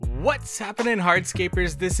What's happening,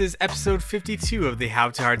 hardscapers? This is episode 52 of the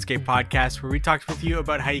How to Hardscape podcast, where we talked with you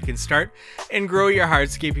about how you can start and grow your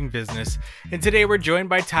hardscaping business. And today we're joined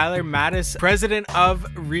by Tyler Mattis, president of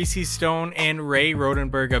Reese Stone, and Ray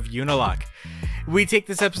Rodenberg of Unilock. We take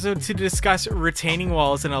this episode to discuss retaining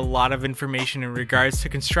walls and a lot of information in regards to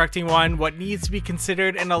constructing one, what needs to be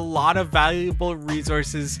considered, and a lot of valuable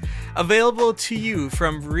resources available to you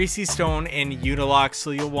from Reese Stone and Unilock, so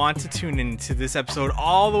you'll want to tune into this episode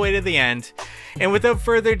all the way to the end. And without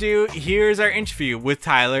further ado, here's our interview with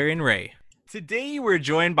Tyler and Ray. Today, we're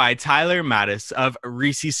joined by Tyler Mattis of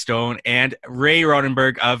Reese Stone and Ray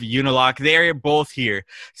Rodenberg of Unilock. They're both here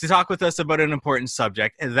to talk with us about an important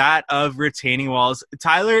subject, that of retaining walls.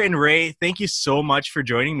 Tyler and Ray, thank you so much for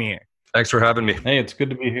joining me here. Thanks for having me. Hey, it's good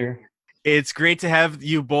to be here. It's great to have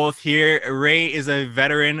you both here. Ray is a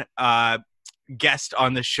veteran guest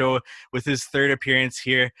on the show with his third appearance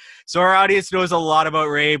here. So our audience knows a lot about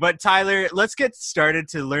Ray, but Tyler, let's get started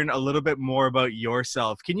to learn a little bit more about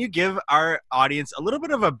yourself. Can you give our audience a little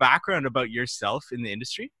bit of a background about yourself in the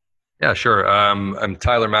industry? Yeah, sure. I'm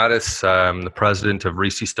Tyler Mattis. I'm the president of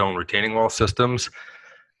Reese Stone Retaining Wall Systems.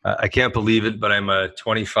 I can't believe it, but I'm a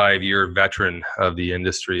 25-year veteran of the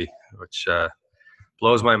industry, which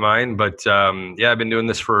blows my mind. But I've been doing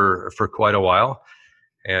this for quite a while.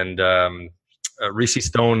 And Reese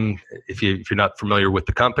Stone, if you're not familiar with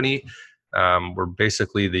the company, we're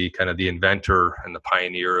basically the inventor and the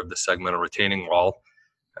pioneer of the segmental retaining wall.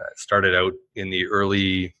 It started out in the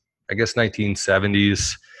early,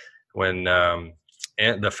 1970s when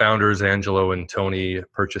the founders, Angelo and Tony,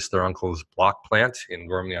 purchased their uncle's block plant in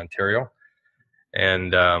Gormley, Ontario.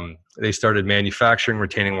 And they started manufacturing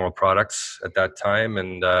retaining wall products at that time.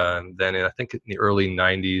 And then I think in the early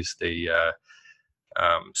 90s, they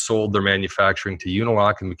sold their manufacturing to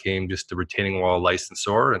Unilock and became just a retaining wall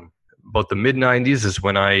licensor. And about the mid 90s is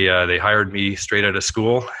when they hired me straight out of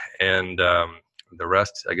school, and the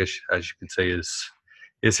rest, I guess, as you can say,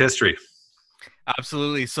 is history.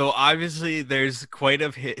 Absolutely. So obviously there's quite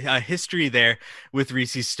a history there with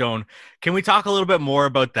Reese Stone. Can we talk a little bit more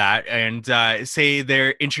about that and say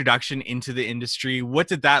their introduction into the industry? What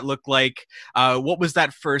did that look like? What was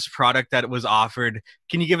that first product that was offered?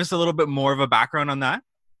 Can you give us a little bit more of a background on that?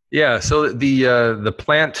 Yeah. So the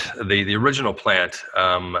plant, the original plant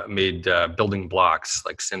made building blocks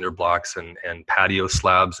like cinder blocks and patio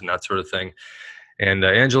slabs and that sort of thing. And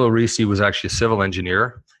Angelo Reese was actually a civil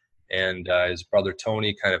engineer. And his brother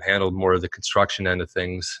Tony kind of handled more of the construction end of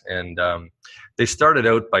things. And they started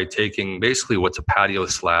out by taking basically what's a patio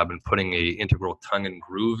slab and putting a integral tongue and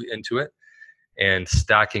groove into it and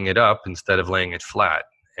stacking it up instead of laying it flat.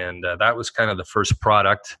 And that was kind of the first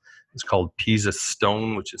product. It's called Pisa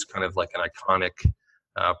Stone, which is kind of like an iconic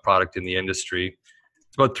product in the industry.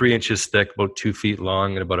 It's about 3 inches thick, about 2 feet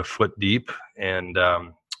long, and about a foot deep. And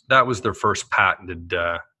that was their first patented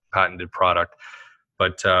product.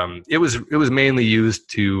 But it was mainly used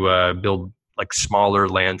to build like smaller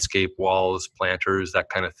landscape walls, planters, that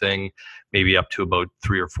kind of thing, maybe up to about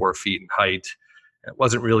 3 or 4 feet in height. It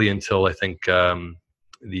wasn't really until I think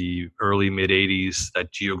the early mid 80s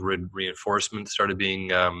that geogrid reinforcement started being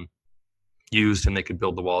used, and they could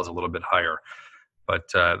build the walls a little bit higher. But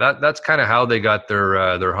that's kind of how they got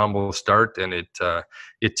their humble start, and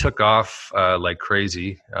it took off like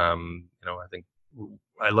crazy. I think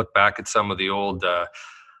I look back at some of the old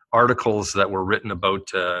articles that were written about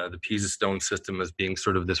the Pisa Stone system as being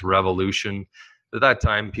sort of this revolution. At that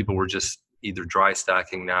time, people were just either dry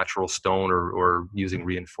stacking natural stone or using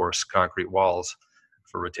reinforced concrete walls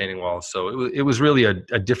for retaining walls. So it was really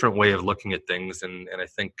a different way of looking at things. And I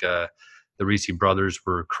think the Reese brothers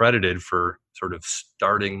were credited for sort of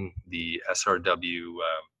starting the SRW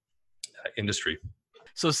industry.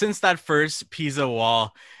 So since that first Pisa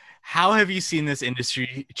wall, how have you seen this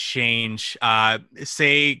industry change,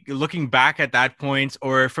 say, looking back at that point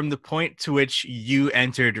or from the point to which you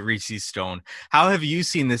entered Reese Stone? How have you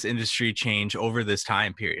seen this industry change over this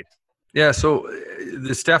time period? Yeah, so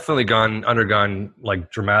it's definitely undergone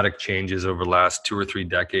like dramatic changes over the last 2 or 3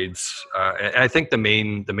 decades. And I think the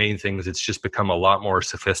main thing is it's just become a lot more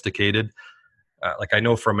sophisticated. Like I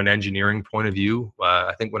know from an engineering point of view,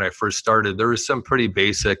 I think when I first started, there was some pretty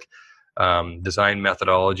basic design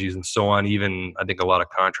methodologies and so on. Even I think a lot of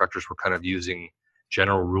contractors were kind of using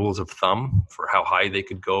general rules of thumb for how high they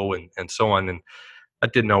could go and so on. And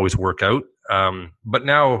that didn't always work out. But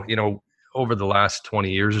now, over the last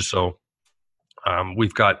 20 years or so,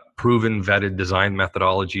 we've got proven, vetted design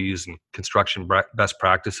methodologies and construction best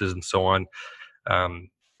practices and so on.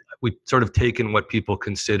 We've sort of taken what people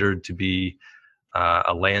considered to be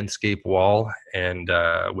a landscape wall, and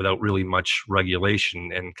without really much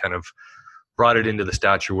regulation, and kind of brought it into the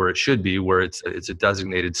stature where it should be, where it's a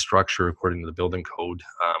designated structure according to the building code,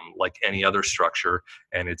 like any other structure,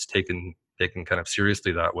 and it's taken kind of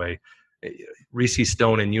seriously that way. RISI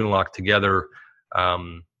Stone and Unilock together,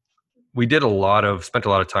 we spent a lot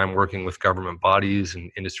of time working with government bodies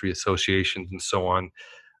and industry associations and so on,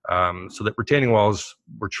 so that retaining walls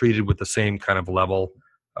were treated with the same kind of level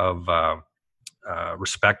of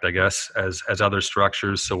respect, I guess, as other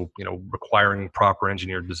structures. So, requiring proper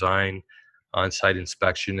engineered design, on-site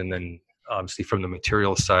inspection, and then obviously from the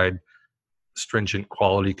material side, stringent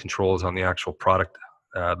quality controls on the actual product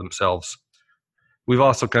themselves. We've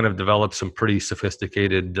also kind of developed some pretty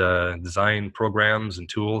sophisticated design programs and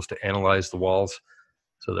tools to analyze the walls,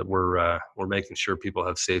 so that we're making sure people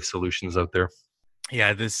have safe solutions out there.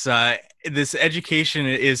 Yeah, this education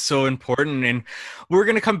is so important, and we're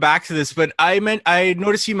gonna come back to this. But I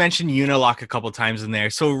noticed you mentioned Unilock a couple times in there.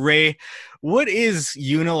 So Ray, what is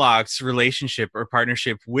Unilock's relationship or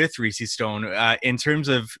partnership with RISI Stone in terms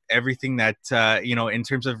of everything that in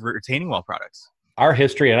terms of retaining wall products? Our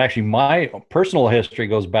history, and actually my personal history,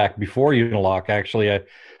 goes back before Unilock. Actually,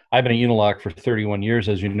 I've been at Unilock for 31 years,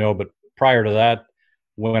 as you know, but prior to that,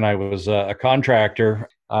 when I was a contractor,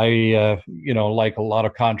 I, like a lot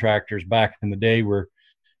of contractors back in the day,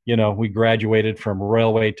 we graduated from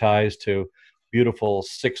railway ties to beautiful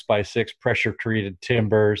 6x6 pressure treated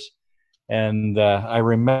timbers. And I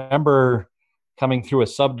remember coming through a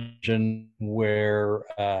subdivision where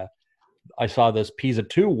I saw this Pisa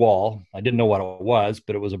 2 wall. I didn't know what it was,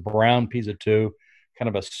 but it was a brown Pisa 2, kind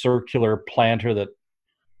of a circular planter that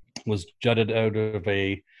was jutted out of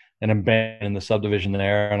an embankment in the subdivision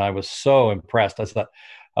there. And I was so impressed. I thought,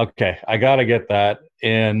 okay, I got to get that.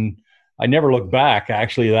 And I never looked back.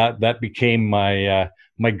 Actually, that became my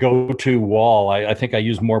my go-to wall. I think I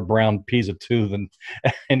used more brown Pisa 2 than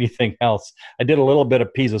anything else. I did a little bit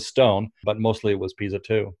of Pisa Stone, but mostly it was Pisa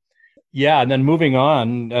 2. Yeah, and then moving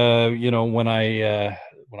on, when I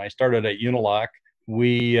started at Unilock,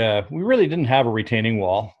 we really didn't have a retaining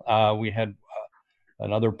wall. We had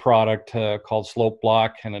another product called Slope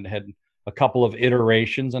Block, and it had a couple of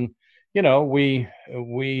iterations, and we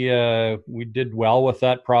did well with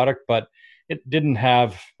that product, but it didn't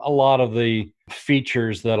have a lot of the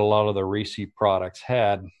features that a lot of the RISI products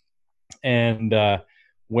had. And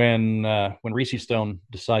when RISI Stone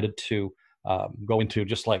decided to go into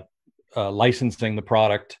just like licensing the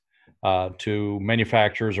product to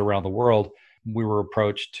manufacturers around the world, we were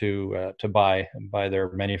approached to buy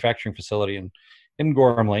their manufacturing facility in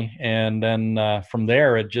Gormley, and then from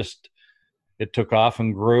there it took off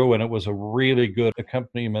and grew, and it was a really good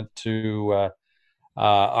accompaniment to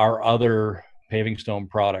our other paving stone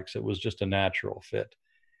products. It was just a natural fit,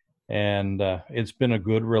 and it's been a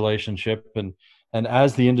good relationship. And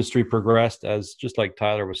as the industry progressed, as just like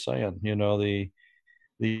Tyler was saying,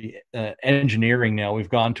 the engineering, now we've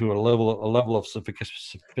gone to a level of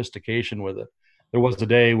sophistication with it. There was a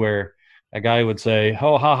day where a guy would say,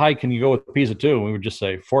 "Oh, how high can you go with Pisa 2?" And we would just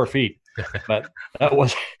say 4 feet. But that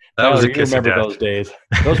was a you remember those days.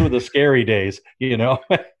 Those were the scary days,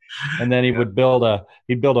 And then he would build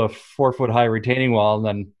a 4 foot high retaining wall, and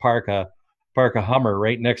then park a Hummer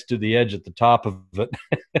right next to the edge at the top of it.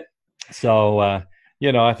 So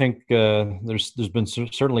I think there's been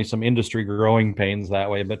certainly some industry growing pains that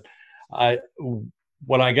way. But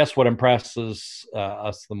what impresses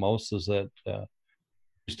us the most is that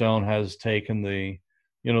Stone has taken the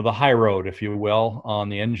high road, if you will, on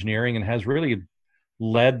the engineering, and has really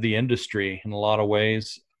led the industry in a lot of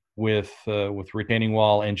ways with retaining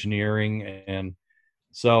wall engineering. And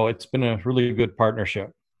so it's been a really good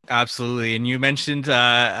partnership. Absolutely. And you mentioned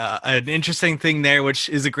an interesting thing there, which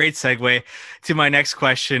is a great segue to my next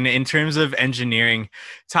question. In terms of engineering,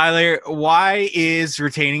 Tyler, why is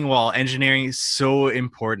retaining wall engineering so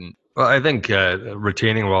important? Well, I think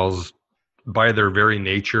retaining walls, by their very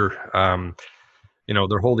nature,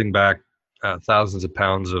 they're holding back thousands of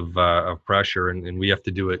pounds of pressure, and we have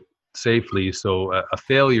to do it safely. So a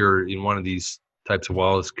failure in one of these types of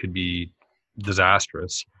walls could be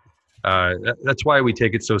disastrous. That's why we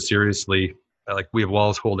take it so seriously. Like, we have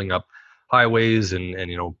walls holding up highways and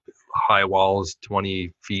high walls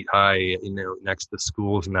 20 feet high, next to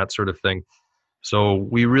schools and that sort of thing. So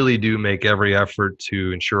we really do make every effort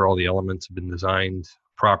to ensure all the elements have been designed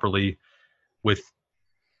properly, with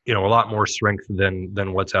a lot more strength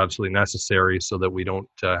than what's absolutely necessary, so that we don't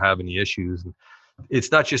have any issues. And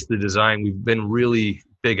it's not just the design. We've been really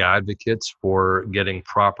big advocates for getting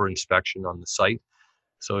proper inspection on the site.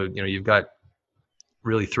 So, you've got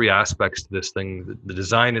really three aspects to this thing. The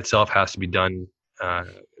design itself has to be done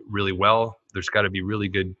really well. There's got to be really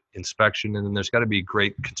good inspection, and then there's got to be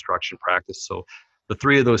great construction practice. So the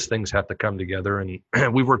three of those things have to come together, and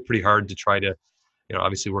we've worked pretty hard to try to,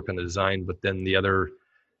 obviously work on the design, but then the other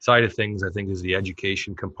side of things, I think, is the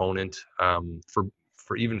education component for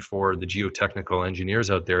even for the geotechnical engineers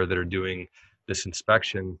out there that are doing this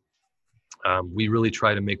inspection. We really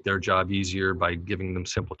try to make their job easier by giving them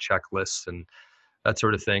simple checklists and that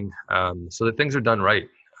sort of thing, so that things are done right.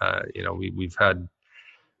 We've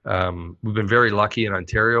been very lucky in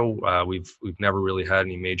Ontario. We've never really had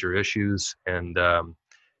any major issues, and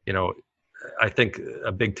I think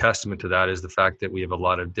a big testament to that is the fact that we have a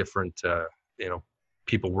lot of different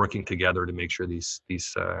people working together to make sure these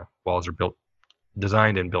walls are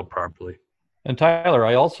designed and built properly. And Tyler,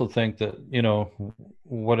 I also think that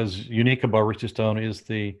what is unique about Richie Stone is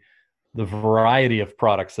the variety of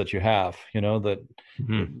products that you have. That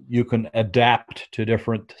you can adapt to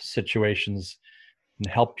different situations and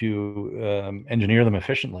help you engineer them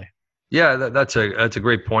efficiently. Yeah, that's a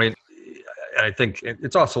great point. I think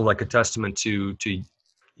it's also like a testament to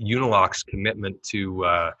Unilock's commitment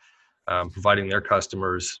to providing their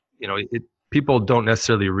customers. People don't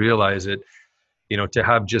necessarily realize it. To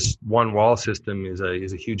have just one wall system is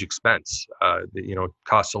a huge expense. It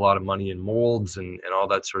costs a lot of money in molds and all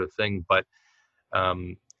that sort of thing. But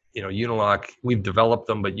Unilock, we've developed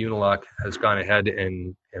them, but Unilock has gone ahead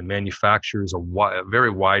and manufactures a very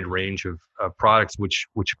wide range of products,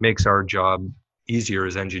 which makes our job easier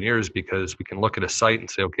as engineers, because we can look at a site and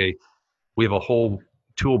say, okay, we have a whole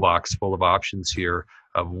toolbox full of options here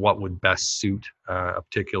of what would best suit a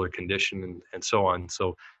particular condition and so on.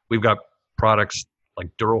 So we've got products like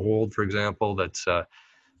DuraHold, for example, that's about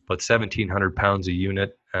 1,700 pounds a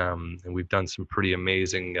unit, and we've done some pretty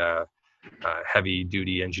amazing heavy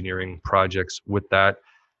duty engineering projects with that,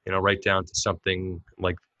 right down to something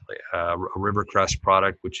like a Rivercrest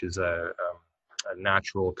product, which is a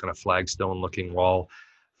natural kind of flagstone looking wall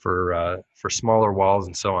for smaller walls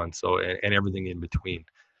and so on. So and everything in between.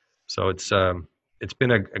 So it's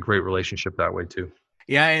been a great relationship that way too.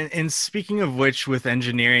 Yeah, and speaking of which, with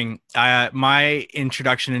engineering, my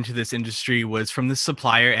introduction into this industry was from the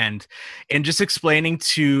supplier end, and just explaining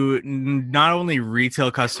to not only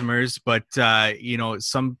retail customers, but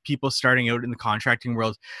some people starting out in the contracting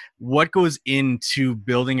world, what goes into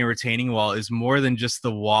building a retaining wall is more than just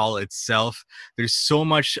the wall itself. There's so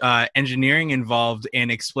much engineering involved,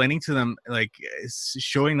 and explaining to them, like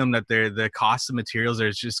showing them that the cost of materials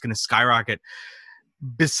are just going to skyrocket.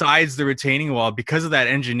 Besides the retaining wall, because of that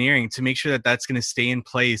engineering, to make sure that that's going to stay in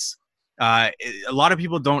place. A lot of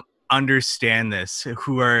people don't understand this,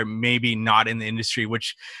 who are maybe not in the industry,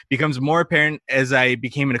 which becomes more apparent as I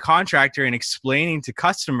became a contractor and explaining to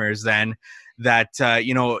customers then that,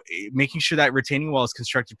 making sure that retaining wall is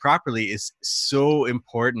constructed properly is so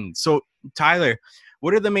important. So Tyler,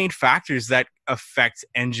 what are the main factors that affect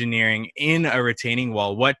engineering in a retaining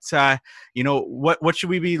wall? What should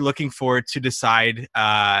we be looking for to decide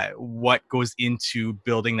what goes into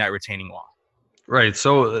building that retaining wall? Right.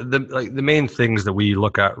 So the main things that we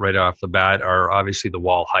look at right off the bat are obviously the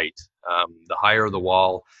wall height. The higher the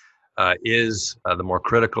wall is, the more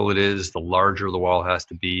critical it is. The larger the wall has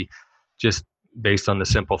to be, just based on the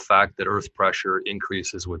simple fact that earth pressure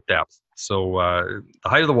increases with depth. So the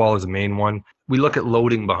height of the wall is the main one. We look at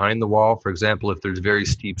loading behind the wall. For example, if there's very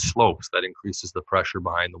steep slopes, that increases the pressure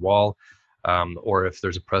behind the wall, or if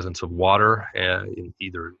there's a presence of water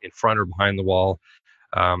either in front or behind the wall,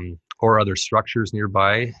 or other structures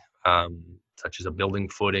nearby, such as a building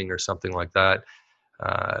footing or something like that,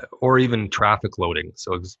 or even traffic loading.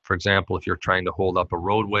 So for example, if you're trying to hold up a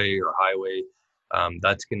roadway or a highway,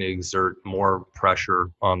 that's going to exert more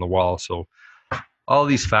pressure on the wall. So all of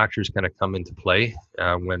these factors kind of come into play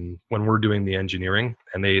when we're doing the engineering,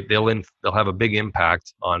 and they'll have a big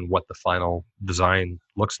impact on what the final design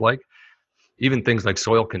looks like. Even things like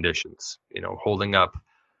soil conditions, holding up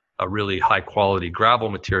a really high quality gravel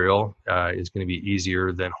material is going to be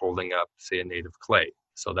easier than holding up, say, a native clay.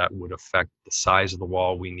 So that would affect the size of the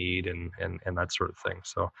wall we need and that sort of thing.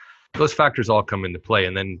 So those factors all come into play.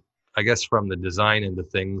 And then I guess from the design end of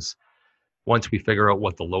things, once we figure out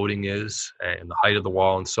what the loading is and the height of the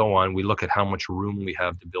wall and so on, we look at how much room we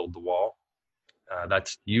have to build the wall.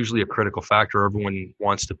 That's usually a critical factor. Everyone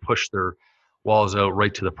wants to push their walls out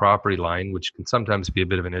right to the property line, which can sometimes be a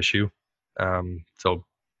bit of an issue. So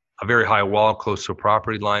a very high wall close to a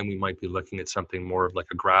property line, we might be looking at something more of like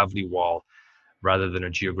a gravity wall rather than a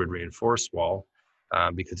geogrid reinforced wall,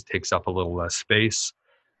 because it takes up a little less space.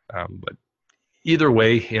 But either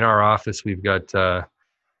way, in our office, we've got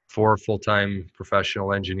 4 full-time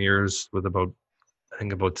professional engineers with about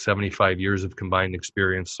think about 75 years of combined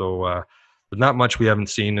experience. So there's not much we haven't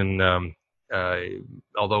seen. And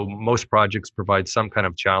although most projects provide some kind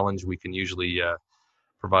of challenge, we can usually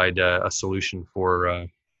provide a solution for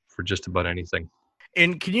just about anything.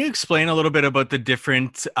 And can you explain a little bit about the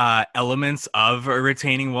different elements of a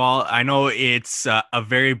retaining wall? I know it's a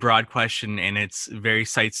very broad question and it's very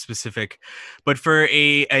site specific, but for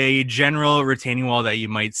a general retaining wall that you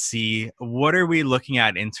might see, what are we looking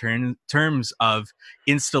at in terms of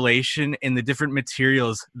installation and the different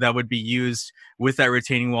materials that would be used with that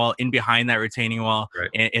retaining wall, in behind that retaining wall,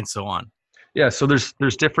 right, and so on? Yeah, so there's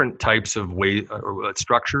different types of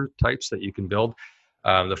structure types that you can build.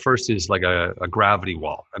 The first is like a gravity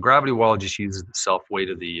wall. A gravity wall just uses the self weight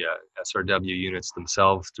of the SRW units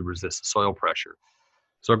themselves to resist the soil pressure.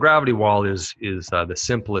 So a gravity wall is the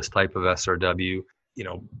simplest type of SRW. You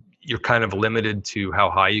know, you're kind of limited to how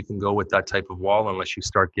high you can go with that type of wall unless you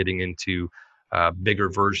start getting into bigger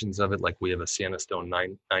versions of it. Like we have a Sandstone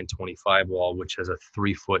 925 wall, which has a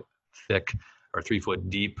 3 foot thick or 3 foot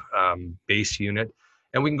deep base unit,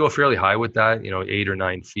 and we can go fairly high with that. 8 or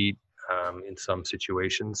 9 feet. In some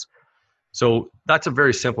situations. So that's a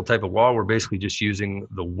very simple type of wall. We're basically just using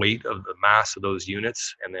the weight of the mass of those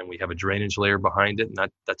units, and then we have a drainage layer behind it,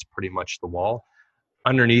 and that's pretty much the wall.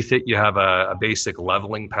 Underneath it, you have a basic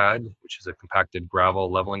leveling pad, which is a compacted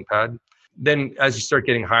gravel leveling pad. Then as you start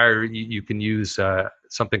getting higher, you can use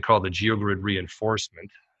something called the geogrid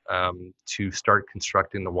reinforcement to start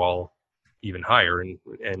constructing the wall even higher.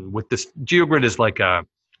 And with this, geogrid is like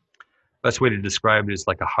best way to describe it is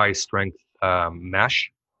like a high strength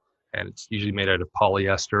mesh, and it's usually made out of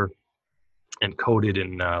polyester and coated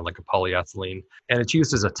in like a polyethylene, and it's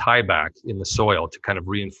used as a tieback in the soil to kind of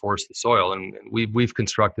reinforce the soil. And we've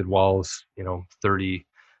constructed walls 30,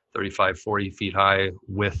 35, 40 feet high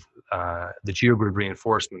with the geogrid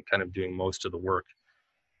reinforcement kind of doing most of the work.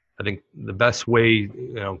 I think the best way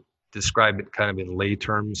describe it kind of in lay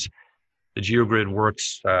terms, the geogrid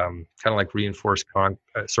works kind of like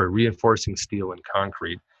reinforcing steel and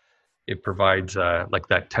concrete. It provides like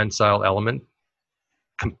that tensile element.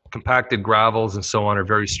 Compacted gravels and so on are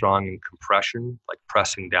very strong in compression, like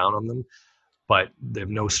pressing down on them, but they have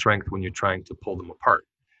no strength when you're trying to pull them apart.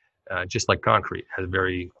 Just like concrete has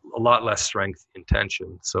a lot less strength in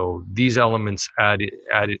tension. So these elements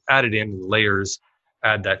added in layers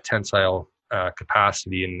add that tensile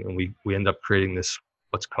capacity, and we end up creating this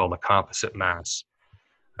what's called a composite mass.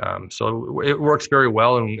 So it works very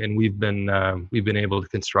well, and we've been able to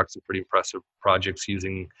construct some pretty impressive projects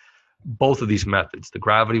using both of these methods, the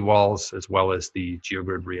gravity walls as well as the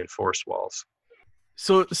geogrid reinforced walls.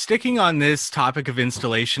 So sticking on this topic of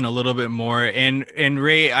installation a little bit more, and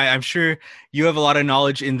Ray, I'm sure you have a lot of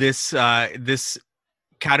knowledge in this this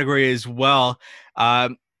category as well.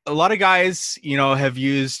 A lot of guys, have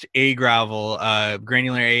used A gravel,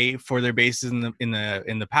 granular A for their bases in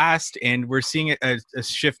the past, and we're seeing a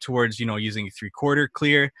shift towards using 3/4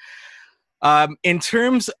 clear. In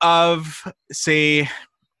terms of, say,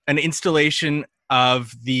 an installation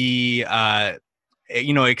of the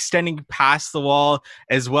extending past the wall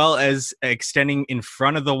as well as extending in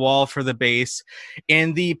front of the wall for the base,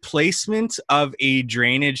 and the placement of a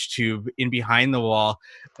drainage tube in behind the wall.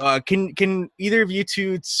 Can either of you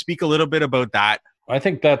two speak a little bit about that? I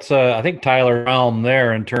think that's I think Tyler realm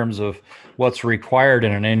there in terms of what's required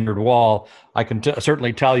in an anchored wall. I can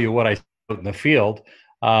certainly tell you what I see in the field,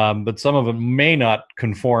 but some of it may not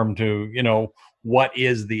conform to what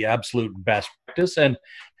is the absolute best practice. And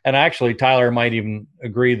actually, Tyler might even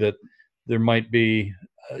agree that there might be,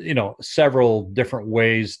 several different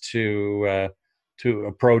ways to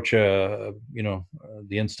approach, the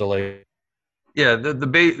installation. Yeah,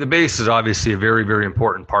 the base is obviously a very, very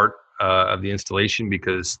important part of the installation,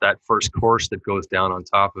 because that first course that goes down on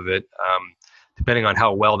top of it, depending on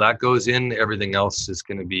how well that goes in, everything else is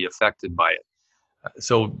going to be affected by it.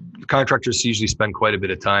 So contractors usually spend quite a bit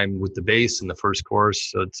of time with the base in the first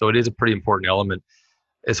course, so it is a pretty important element.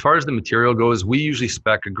 As far as the material goes, we usually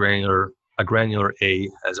spec a granular A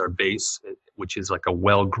as our base, which is like a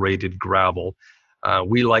well-graded gravel.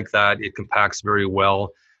 We like that. It compacts very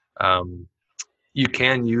well. You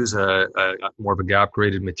can use a more of a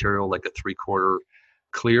gap-graded material like a 3/4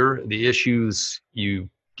 clear. The issues you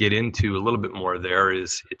get into a little bit more there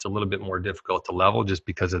is it's a little bit more difficult to level just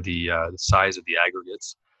because of the size of the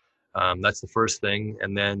aggregates. That's the first thing.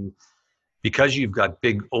 And then because you've got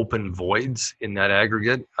big open voids in that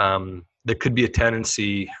aggregate, there could be a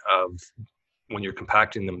tendency of, when you're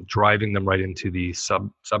compacting them, driving them right into the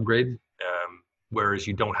subgrade, whereas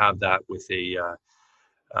you don't have that with a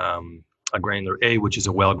a granular A, which is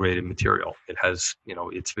a well-graded material. It has,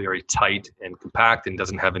 it's very tight and compact and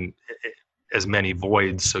doesn't have as many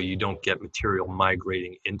voids, so you don't get material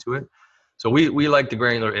migrating into it. So we like the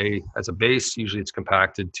granular A as a base. Usually it's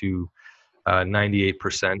compacted to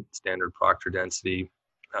 98% standard Proctor density.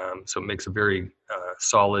 So it makes a very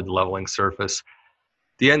solid leveling surface.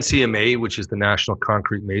 The NCMA, which is the National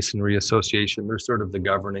Concrete Masonry Association, they're sort of the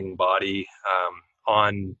governing body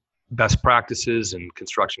on best practices and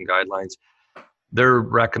construction guidelines. They're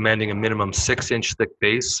recommending a minimum 6-inch thick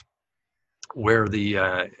base, where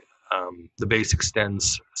the base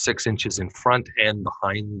extends 6 inches in front and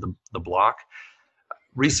behind the block.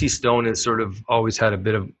 RISI Stone has sort of always had a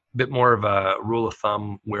bit more of a rule of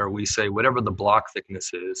thumb where we say whatever the block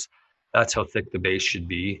thickness is, that's how thick the base should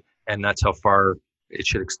be, and that's how far it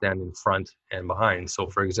should extend in front and behind. So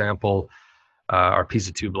for example, our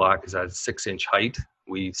Pisa 2 block is at a 6-inch height.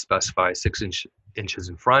 We specify 6 inches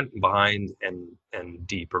in front, behind, and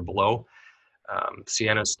deep or below.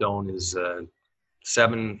 Sienna stone is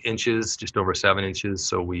 7 inches, just over 7 inches.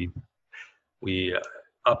 So we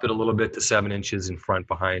up it a little bit to 7 inches in front,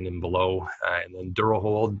 behind, and below. And then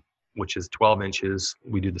Durahold, which is 12 inches,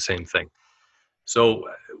 we do the same thing. So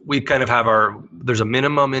we kind of have there's a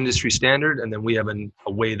minimum industry standard, and then we have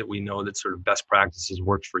a way that we know that sort of best practices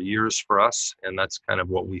worked for years for us, and that's kind of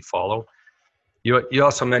what we follow. You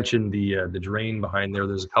also mentioned the drain behind there.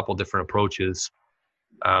 There's a couple different approaches.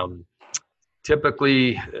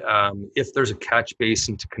 Typically, if there's a catch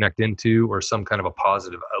basin to connect into or some kind of a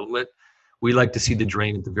positive outlet, we like to see the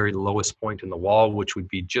drain at the very lowest point in the wall, which would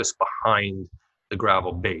be just behind the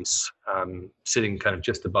gravel base, sitting kind of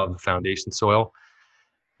just above the foundation soil.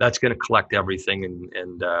 That's going to collect everything,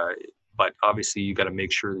 but obviously you got to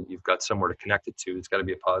make sure that you've got somewhere to connect it to. It's got to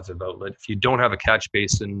be a positive outlet. If you don't have a catch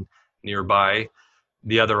basin nearby,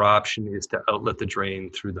 the other option is to outlet the drain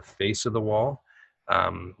through the face of the wall,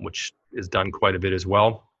 which is done quite a bit as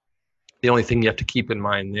well. The only thing you have to keep in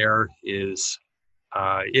mind there is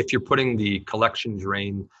if you're putting the collection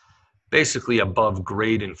drain basically above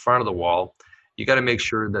grade in front of the wall, you got to make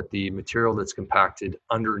sure that the material that's compacted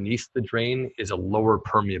underneath the drain is a lower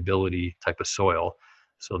permeability type of soil,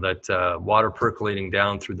 so that water percolating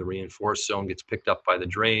down through the reinforced zone gets picked up by the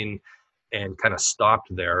drain and kind of stopped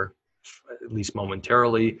there, at least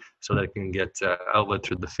momentarily, so that it can get outlet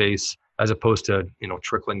through the face, as opposed to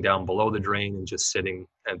trickling down below the drain and just sitting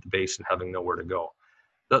at the base and having nowhere to go.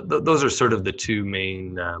 Those are sort of the two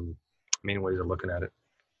main ways of looking at it.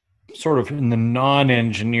 Sort of in the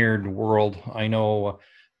non-engineered world, I know,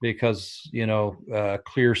 because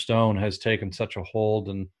clear stone has taken such a hold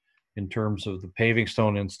in terms of the paving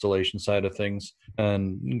stone installation side of things,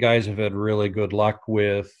 and guys have had really good luck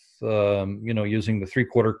with using the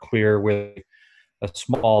 3/4 clear with a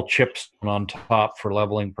small chip stone on top for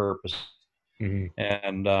leveling purpose. Mm-hmm.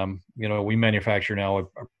 And we manufacture now a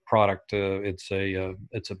product. It's a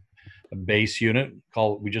base unit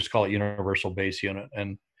we just call it universal base unit,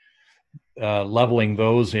 and leveling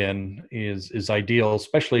those in is ideal,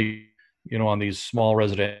 especially on these small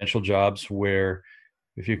residential jobs, where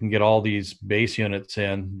if you can get all these base units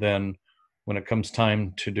in, then when it comes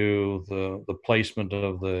time to do the placement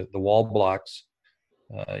of the wall blocks,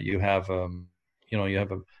 you have a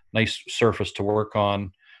nice surface to work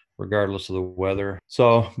on regardless of the weather.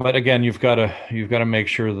 So, but again, you've got to make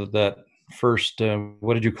sure that first,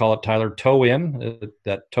 what did you call it, Tyler? Toe in.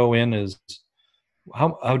 That toe in is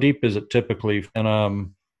how deep is it typically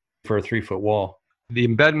for a 3-foot wall? The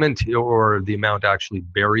embedment, or the amount actually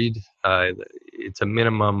buried, it's a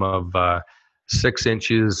minimum of 6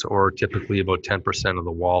 inches, or typically about 10% of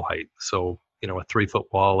the wall height. So, a 3-foot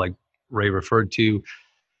wall, like Ray referred to,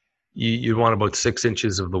 you want about 6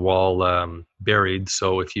 inches of the wall buried.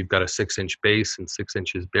 So if you've got a 6-inch base and 6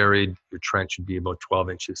 inches buried, your trench would be about 12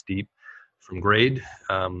 inches deep from grade.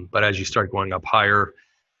 But as you start going up higher,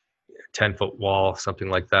 10-foot wall, something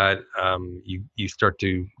like that, you start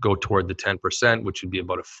to go toward the 10%, which would be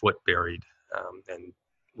about a foot buried. And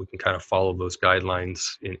we can kind of follow those guidelines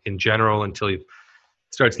in general until it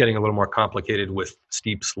starts getting a little more complicated with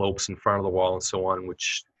steep slopes in front of the wall and so on,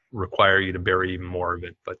 which require you to bury even more of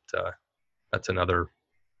it. But that's another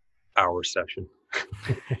hour session.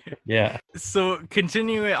 Yeah. So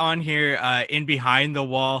continue on here in behind the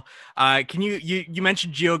wall. Can you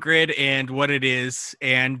mentioned GeoGrid and what it is,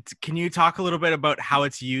 and can you talk a little bit about how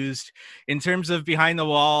it's used in terms of behind the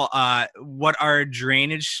wall, what our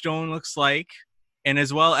drainage stone looks like, and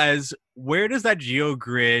as well as where does that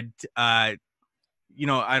GeoGrid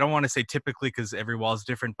I don't want to say typically because every wall is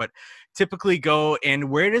different, but typically go, and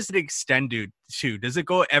where does it extend to? Does it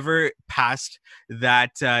go ever past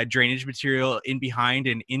that drainage material in behind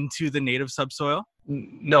and into the native subsoil?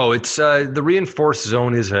 No, it's the reinforced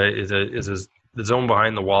zone is the zone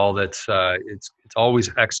behind the wall that's it's always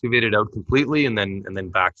excavated out completely and then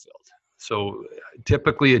backfilled. So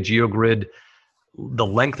typically a geogrid, the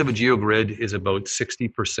length of a geogrid is about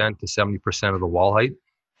 60% to 70% of the wall height.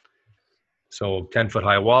 So 10-foot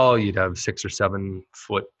high wall, you'd have 6 or 7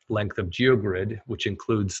 foot length of geogrid, which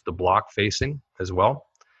includes the block facing as well.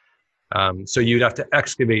 So you'd have to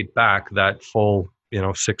excavate back that full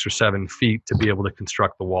 6 or 7 feet to be able to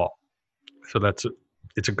construct the wall. So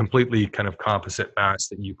it's a completely kind of composite mass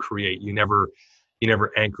that you create. You never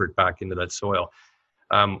anchor it back into that soil.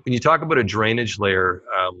 When you talk about a drainage layer,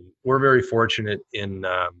 we're very fortunate in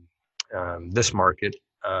this market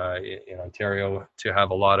in Ontario to have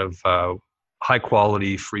a lot of high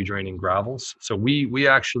quality free draining gravels. So we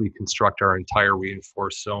actually construct our entire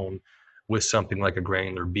reinforced zone with something like a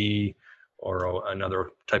granular B or another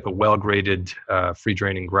type of well-graded free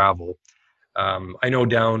draining gravel. I know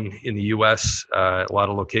down in the US, a lot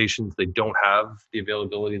of locations, they don't have the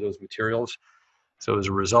availability of those materials. So as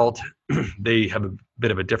a result, they have a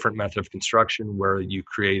bit of a different method of construction where you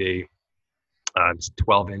create a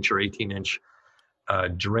 12-inch or 18-inch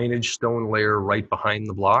drainage stone layer right behind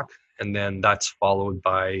the block. And then that's followed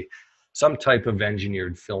by some type of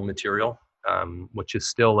engineered fill material, which is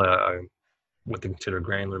still what they consider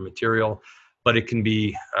granular material, but it can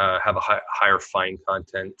be have a higher fine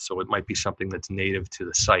content. So it might be something that's native to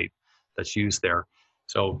the site that's used there.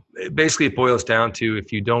 So basically it boils down to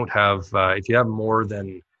if you have more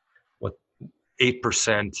than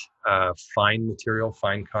 8% fine material,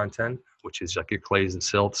 fine content, which is like your clays and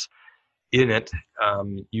silts in it,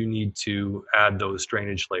 you need to add those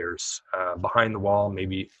drainage layers behind the wall,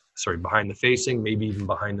 behind the facing, maybe even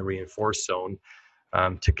behind the reinforced zone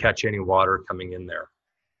to catch any water coming in there.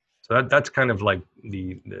 So that's kind of like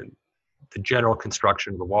the general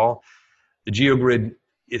construction of the wall. The geogrid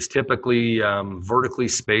is typically vertically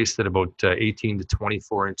spaced at about 18 to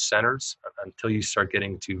 24 inch centers until you start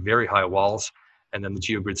getting to very high walls, and then the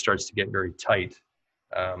geogrid starts to get very tight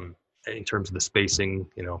in terms of the spacing,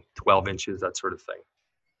 12 inches, that sort of thing.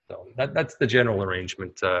 So that's the general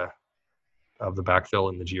arrangement of the backfill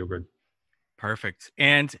and the geogrid. Perfect.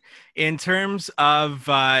 And in terms of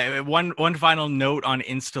one final note on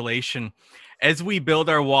installation, as we build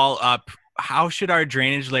our wall up, how should our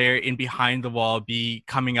drainage layer in behind the wall be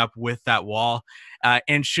coming up with that wall?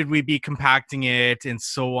 And should we be compacting it and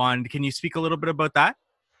so on? Can you speak a little bit about that?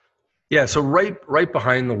 Yeah, so right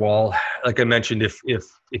behind the wall, like I mentioned, if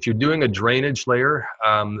you're doing a drainage layer,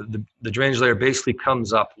 the drainage layer basically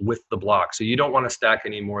comes up with the block. So you don't want to stack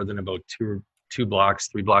any more than about two blocks,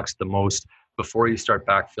 3 blocks at the most before you start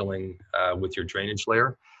backfilling with your drainage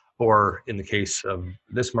layer. Or in the case of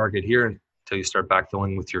this market here, until you start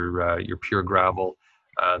backfilling with your pure gravel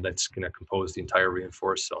that's going to compose the entire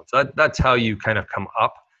reinforced zone. So that's how you kind of come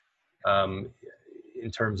up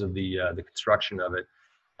in terms of the construction of it.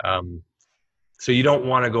 So you don't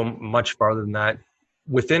want to go much farther than that.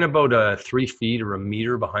 Within about 3 feet or a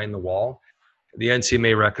meter behind the wall, the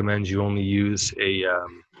NCMA recommends you only use a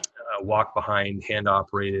walk-behind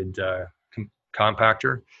hand-operated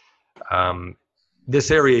compactor.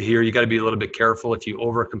 This area here, you got to be a little bit careful. If you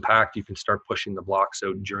over-compact, you can start pushing the blocks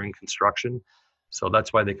out during construction. So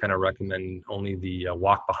that's why they kind of recommend only the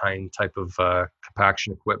walk-behind type of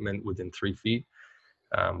compaction equipment within 3 feet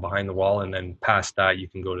behind the wall. And then past that, you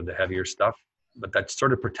can go to the heavier stuff. But that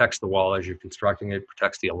sort of protects the wall as you're constructing it,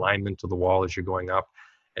 protects the alignment of the wall as you're going up,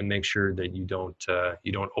 and make sure that you don't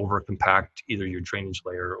over-compact either your drainage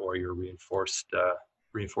layer or your reinforced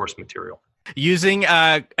material. Using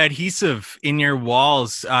adhesive in your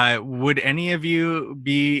walls, would any of you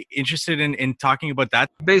be interested in talking about that?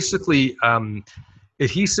 Basically,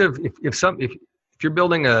 adhesive. If you're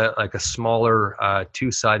building a smaller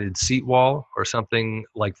 2-sided seat wall or something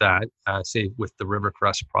like that, say with the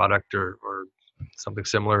Rivercrest product or something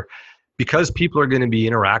similar, because people are going to be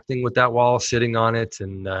interacting with that wall, sitting on it,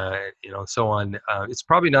 and so on, it's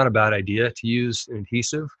probably not a bad idea to use an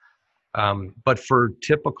adhesive. But for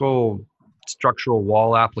typical structural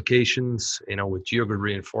wall applications, with geogrid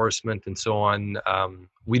reinforcement and so on,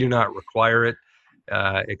 we do not require it,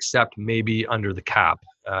 except maybe under the cap,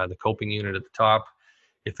 the coping unit at the top.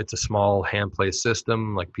 If it's a small hand placed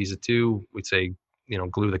system like Pisa 2, we'd say,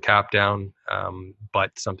 glue the cap down,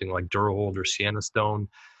 but something like Durahold or Sienna Stone,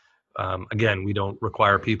 again, we don't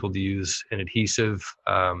require people to use an adhesive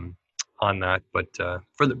on that, but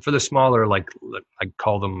for the smaller, like I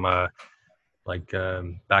call them like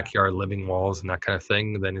backyard living walls and that kind of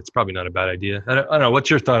thing, then it's probably not a bad idea. I don't know. What's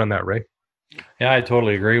your thought on that, Ray? Yeah, I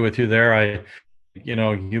totally agree with you there.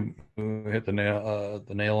 You hit the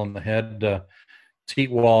nail on the head.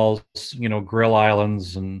 Seat walls, grill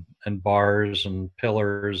islands and bars and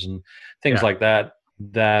pillars and things Yeah. like that,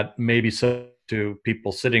 that maybe so to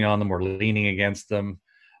people sitting on them or leaning against them.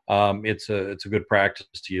 It's a good practice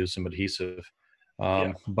to use some adhesive.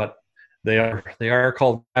 Yeah. But they are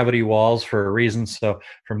called gravity walls for a reason. So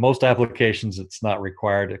for most applications, it's not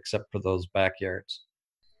required except for those backyards.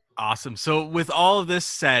 Awesome. So, with all of this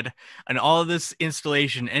said and all of this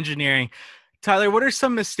installation engineering, Tyler, what are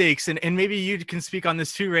some mistakes, and maybe you can speak on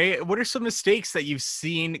this too, Ray? What are some mistakes that you've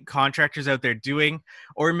seen contractors out there doing,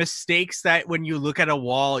 or mistakes that when you look at a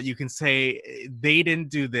wall, you can say they didn't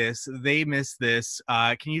do this, they missed this?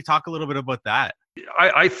 Can you talk a little bit about that?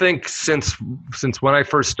 I think since when I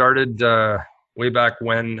first started way back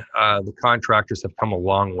when, the contractors have come a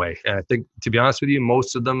long way. And I think, to be honest with you,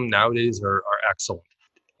 most of them nowadays are excellent.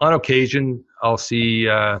 On occasion, I'll see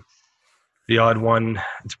the odd one.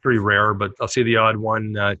 It's pretty rare, but I'll see the odd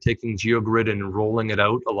one taking GeoGrid and rolling it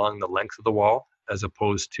out along the length of the wall, as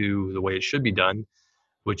opposed to the way it should be done,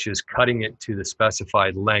 which is cutting it to the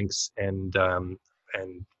specified lengths and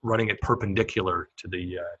running it perpendicular to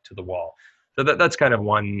the wall. So that's kind of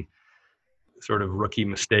one sort of rookie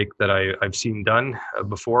mistake that I've seen done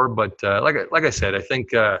before. But like I said, I think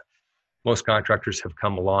most contractors have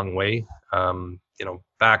come a long way.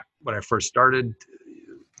 Back when I first started,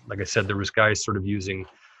 like I said, there was guys sort of using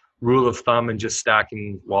rule of thumb and just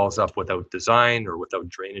stacking walls up without design or without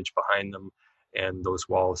drainage behind them, and those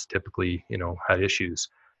walls typically, had issues.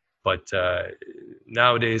 But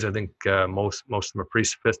nowadays, I think most of them are pretty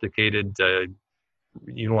sophisticated.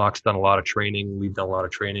 Unilock's done a lot of training. We've done a lot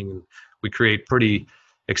of training, and we create pretty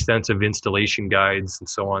extensive installation guides and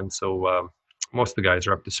so on. So most of the guys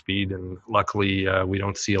are up to speed, and luckily, we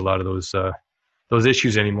don't see a lot of those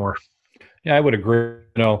issues anymore. Yeah, I would agree.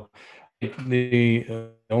 The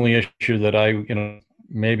only issue that I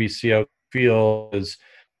maybe see out field is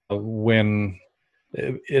when,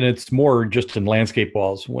 and it's more just in landscape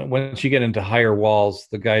walls. Once you get into higher walls,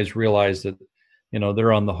 the guys realize that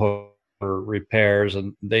they're on the hook for repairs,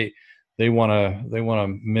 and they want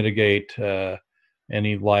to mitigate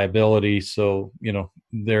any liability. So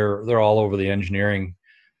they're all over the engineering,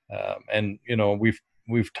 and we've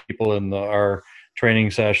people in our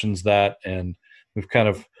training sessions and we've kind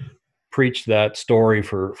of preached that story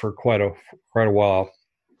for quite a while.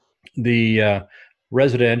 The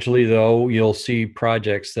residentially, though, you'll see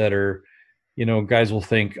projects that are, guys will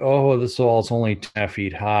think, oh, this wall's only 10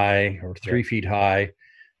 feet high or 3 feet high.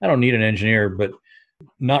 I don't need an engineer, but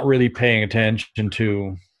not really paying attention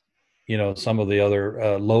to, some of the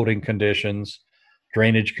other loading conditions,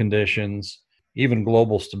 drainage conditions, even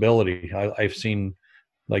global stability. I've seen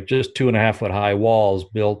like just 2.5 foot high walls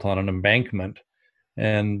built on an embankment,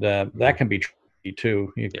 and that can be tricky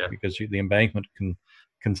too, because the embankment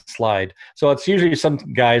can slide. So it's usually some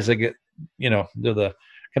guys that get, they're the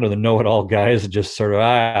kind of the know-it-all guys that just sort of,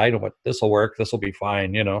 I know what, this will work, this will be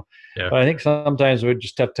fine, Yeah. But I think sometimes we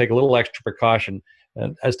just have to take a little extra precaution.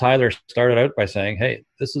 And as Tyler started out by saying, hey,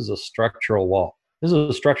 this is a structural wall. This is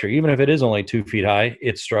a structure. Even if it is only 2 feet high,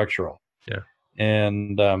 it's structural. Yeah.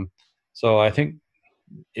 And so I think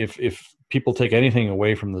if people take anything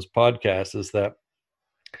away from this podcast, is that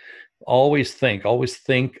always think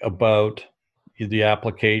about the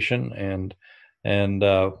application and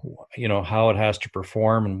how it has to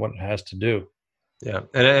perform and what it has to do. Yeah.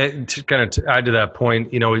 And to add to that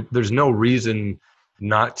point, there's no reason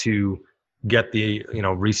not to get the,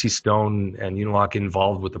 Reese Stone and Unilock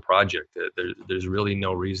involved with the project. There's really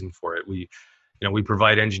no reason for it. We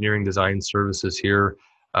provide engineering design services here.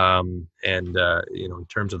 In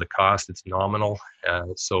terms of the cost, it's nominal.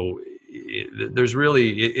 So there's really,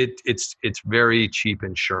 it's very cheap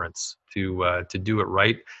insurance to do it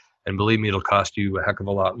right. And believe me, it'll cost you a heck of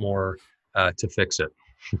a lot more to fix it.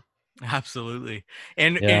 Absolutely.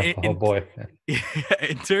 And oh boy.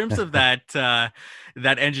 In terms of that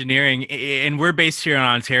engineering, and we're based here in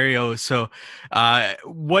Ontario, so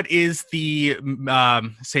what is the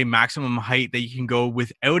say maximum height that you can go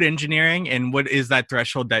without engineering, and what is that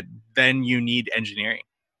threshold that then you need engineering?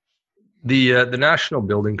 The National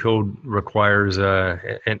Building Code requires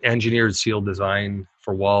an engineered seal design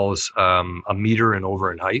for walls 1 meter and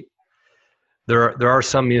over in height. There are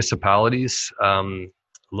some municipalities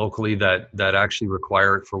locally that actually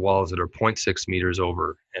require it for walls that are 0.6 meters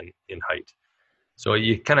over in height. So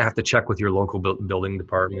you kind of have to check with your local building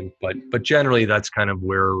department, but generally that's kind of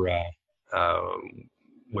where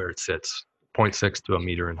it sits. 0.6 to a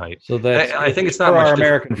meter in height. So that's, I think it's not for much our different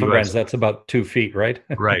American in the US. friends, that's about 2 feet, right?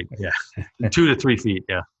 Right. Yeah. 2 to 3 feet.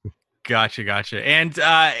 Yeah. Gotcha.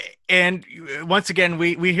 And once again,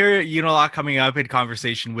 we hear Unilock coming up in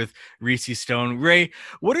conversation with Reese Stone. Ray,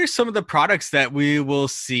 what are some of the products that we will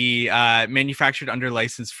see manufactured under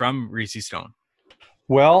license from Reese Stone?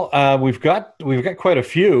 Well, we've got quite a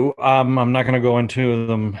few. I'm not going to go into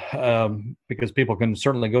them because people can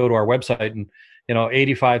certainly go to our website, and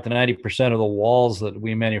 85 to 90% of the walls that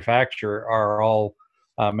we manufacture are all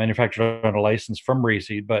manufactured under license from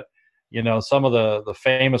Reese. But some of the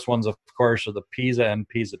famous ones, of course, are the Pisa and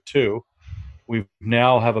Pisa 2. We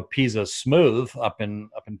now have a Pisa Smooth up in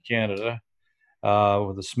Canada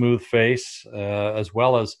with a smooth face, as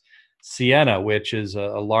well as Sienna, which is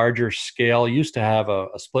a larger scale. Used to have a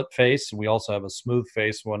split face, and we also have a smooth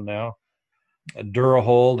face one now.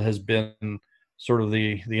 Durahold has been sort of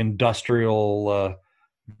the industrial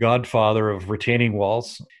godfather of retaining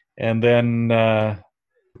walls. And then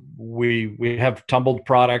we have tumbled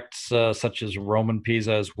products such as Roman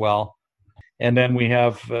Pisa as well. And then we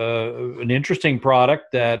have an interesting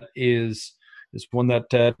product that is one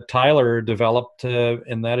that Tyler developed,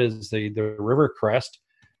 and that is the River Crest.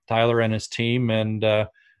 Tyler and his team, and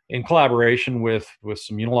in collaboration with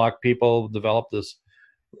some Unilock people, developed this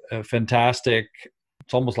fantastic,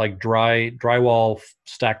 it's almost like drywall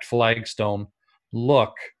stacked flagstone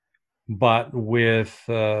look, but with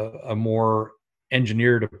a more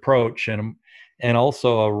engineered approach and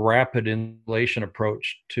also a rapid installation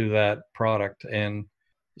approach to that product. And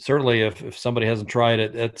certainly if somebody hasn't tried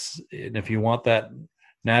it, and if you want that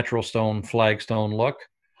natural stone flagstone look,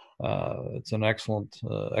 it's an excellent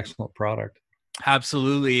product.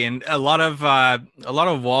 Absolutely, and a lot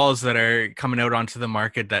of walls that are coming out onto the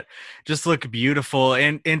market that just look beautiful.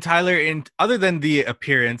 And Tyler, and other than the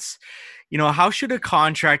appearance, how should a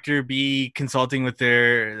contractor be consulting with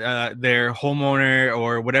their homeowner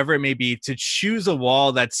or whatever it may be to choose a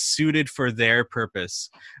wall that's suited for their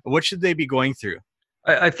purpose? What should they be going through?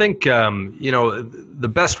 I think the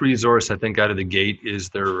best resource I think out of the gate is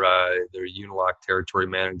their Unilock territory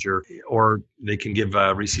manager, or they can give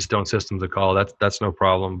Reese Stone Systems a call. That's no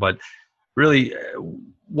problem. But really,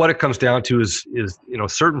 what it comes down to is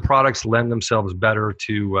certain products lend themselves better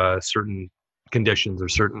to certain conditions or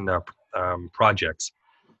certain projects.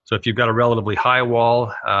 So if you've got a relatively high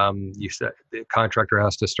wall, the contractor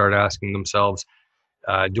has to start asking themselves,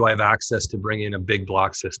 do I have access to bring in a big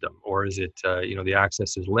block system, or is it the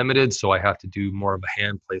access is limited, so I have to do more of a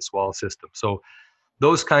hand place wall system? So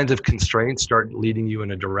those kinds of constraints start leading you in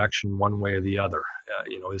a direction one way or the other.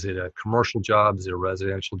 Is it a commercial job? Is it a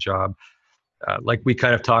residential job? Like we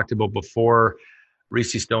kind of talked about before,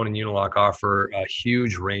 Reese Stone and Unilock offer a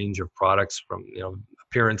huge range of products from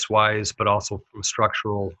appearance wise, but also from a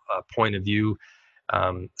structural point of view.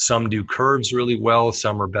 Some do curves really well.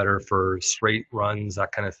 Some are better for straight runs,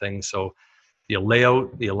 that kind of thing. So the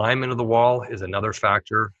layout, the alignment of the wall is another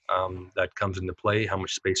factor that comes into play, how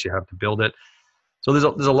much space you have to build it. So there's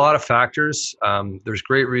a lot of factors. There's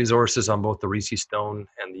great resources on both the Reese Stone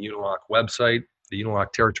and the Unilock website. The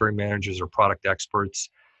Unilock territory managers are product experts.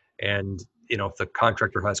 And, if the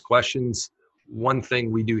contractor has questions, one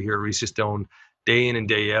thing we do here at Reese Stone day in and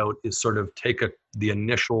day out is sort of take the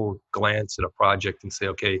initial glance at a project and say,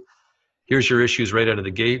 okay, here's your issues right out of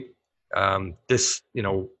the gate. This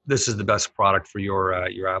is the best product for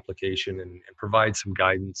your application, and provide some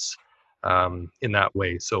guidance in that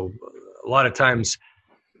way. So a lot of times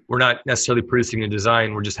we're not necessarily producing a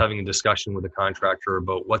design. We're just having a discussion with the contractor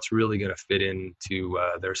about what's really going to fit into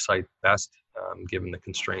their site best, given the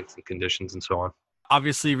constraints and conditions and so on.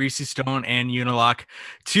 Obviously, Reese Stone and Unilock,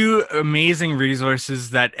 two amazing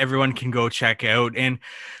resources that everyone can go check out. And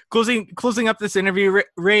closing up this interview,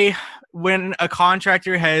 Ray, when a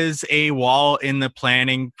contractor has a wall in the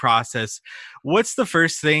planning process, what's the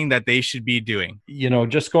first thing that they should be doing?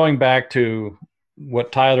 Just going back to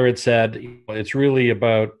what Tyler had said, it's really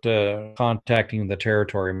about contacting the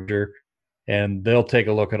territory manager, and they'll take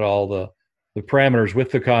a look at all the parameters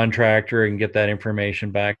with the contractor and get that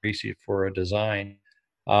information back for a design.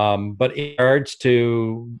 But in regards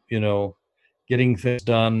to, getting things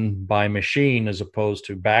done by machine as opposed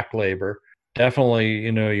to back labor, definitely,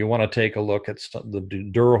 you want to take a look at the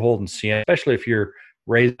Durahold and Sienna, especially if you're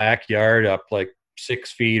raised backyard up like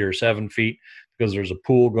 6 feet or 7 feet, because there's a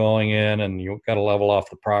pool going in and you've got to level off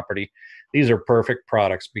the property. These are perfect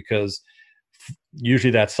products because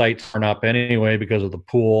usually that site's torn up anyway because of the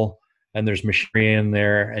pool, and there's machinery in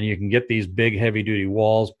there, and you can get these big heavy duty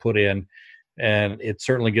walls put in. And it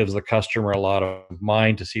certainly gives the customer a lot of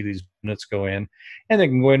mind to see these units go in, and they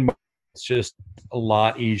can go in It's just a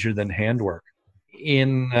lot easier than handwork.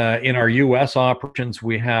 In our U.S. operations,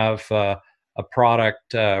 we have a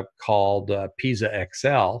product called Pisa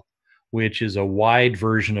XL, which is a wide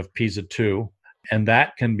version of Pisa 2, and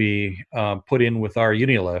that can be put in with our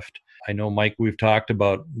Unilift. I know, Mike, we've talked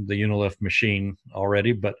about the Unilift machine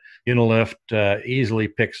already, but Unilift easily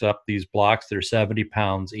picks up these blocks. They're 70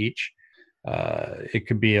 pounds each. It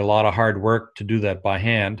could be a lot of hard work to do that by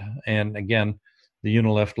hand. And again, the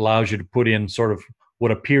Unilift allows you to put in sort of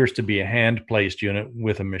what appears to be a hand-placed unit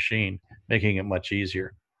with a machine, making it much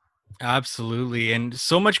easier. Absolutely. And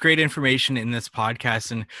so much great information in this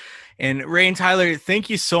podcast. And Ray and Tyler, thank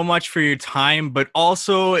you so much for your time, but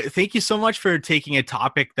also thank you so much for taking a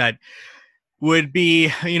topic that would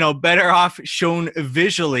be, better off shown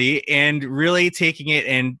visually, and really taking it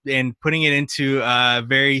and putting it into a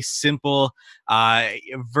very simple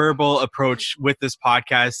verbal approach with this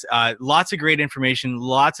podcast. Lots of great information,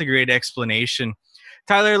 lots of great explanation.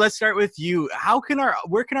 Tyler, let's start with you.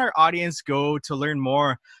 Where can our audience go to learn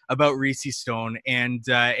more about RISI Stone and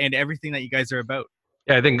everything that you guys are about?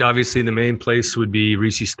 Yeah, I think obviously the main place would be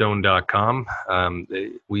risistone.com.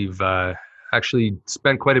 We've actually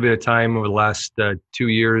spent quite a bit of time over the last 2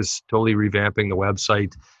 years totally revamping the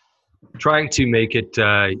website, trying to make it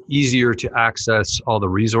easier to access all the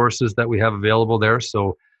resources that we have available there.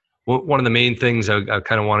 So one of the main things I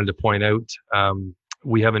kind of wanted to point out,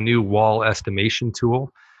 we have a new wall estimation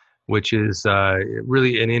tool, which is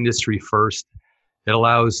really an industry first. It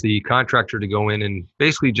allows the contractor to go in and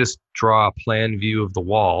basically just draw a plan view of the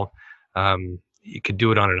wall. You could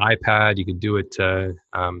do it on an iPad, you could do it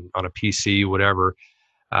on a PC, whatever.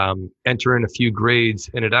 Enter in a few grades,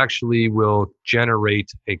 and it actually will generate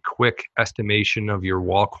a quick estimation of your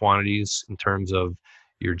wall quantities in terms of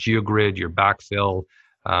your geogrid, your backfill,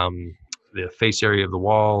 the face area of the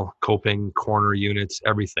wall, coping, corner units,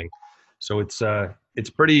 everything. So it's a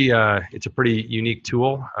pretty unique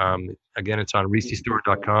tool. Again, it's on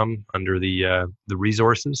risistore.com under the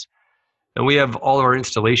resources, and we have all of our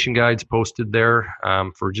installation guides posted there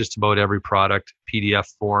for just about every product. PDF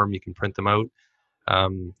form, you can print them out.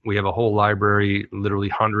 We have a whole library, literally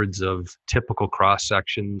hundreds of typical cross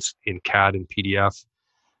sections in CAD and PDF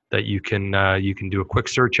that you can do a quick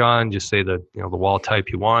search on. Just say the wall type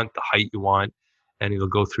you want, the height you want, and it'll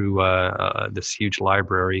go through this huge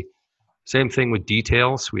library. Same thing with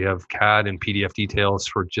details. We have CAD and PDF details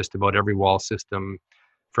for just about every wall system,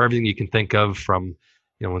 for everything you can think of, from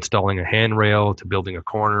installing a handrail to building a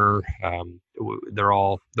corner. They're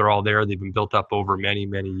all there. They've been built up over many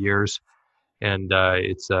years, and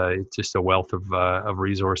it's just a wealth of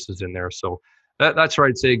resources in there. So that's where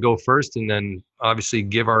I'd say go first, and then obviously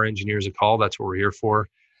give our engineers a call. That's what we're here for,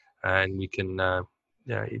 and we can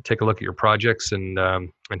take a look at your projects and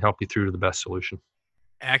help you through to the best solution.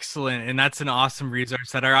 Excellent. And that's an awesome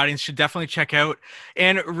resource that our audience should definitely check out.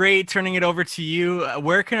 And Ray, turning it over to you,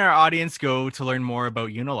 where can our audience go to learn more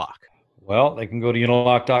about Unilock? Well, they can go to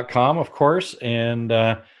unilock.com, of course, and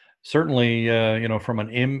certainly, from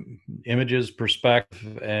an images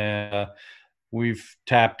perspective, we've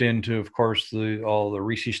tapped into, of course, all the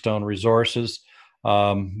RISI Stone resources,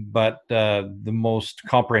 but the most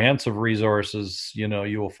comprehensive resources,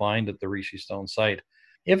 you will find at the RISI Stone site.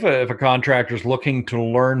 If a contractor is looking to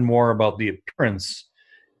learn more about the appearance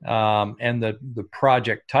and the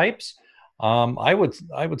project types, I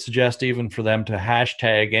would suggest even for them to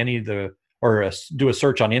hashtag any of do a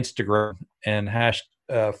search on Instagram and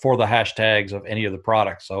for the hashtags of any of the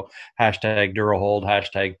products. So hashtag Durahold,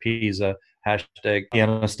 hashtag Pisa, hashtag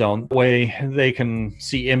Sienna Stone. Way they can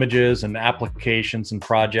see images and applications and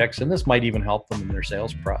projects, and this might even help them in their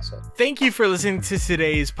sales process. Thank you for listening to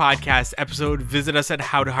today's podcast episode. Visit us at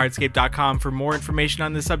howtohardscape.com for more information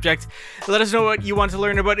on this subject. Let us know what you want to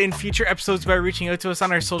learn about in future episodes by reaching out to us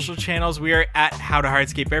on our social channels. We are at How to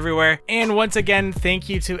Hardscape everywhere. And once again, thank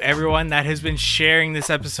you to everyone that has been sharing this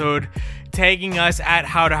episode, tagging us at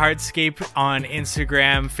How to Hardscape on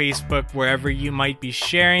Instagram, Facebook, wherever you might be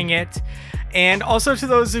sharing it. And also to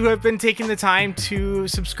those who have been taking the time to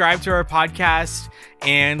subscribe to our podcast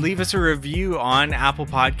and leave us a review on Apple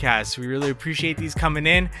Podcasts. We really appreciate these coming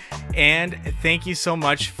in. And thank you so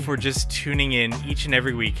much for just tuning in each and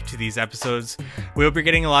every week to these episodes. We hope you're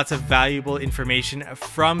getting lots of valuable information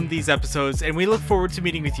from these episodes, and we look forward to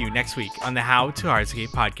meeting with you next week on the How to Hardscape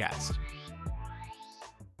podcast.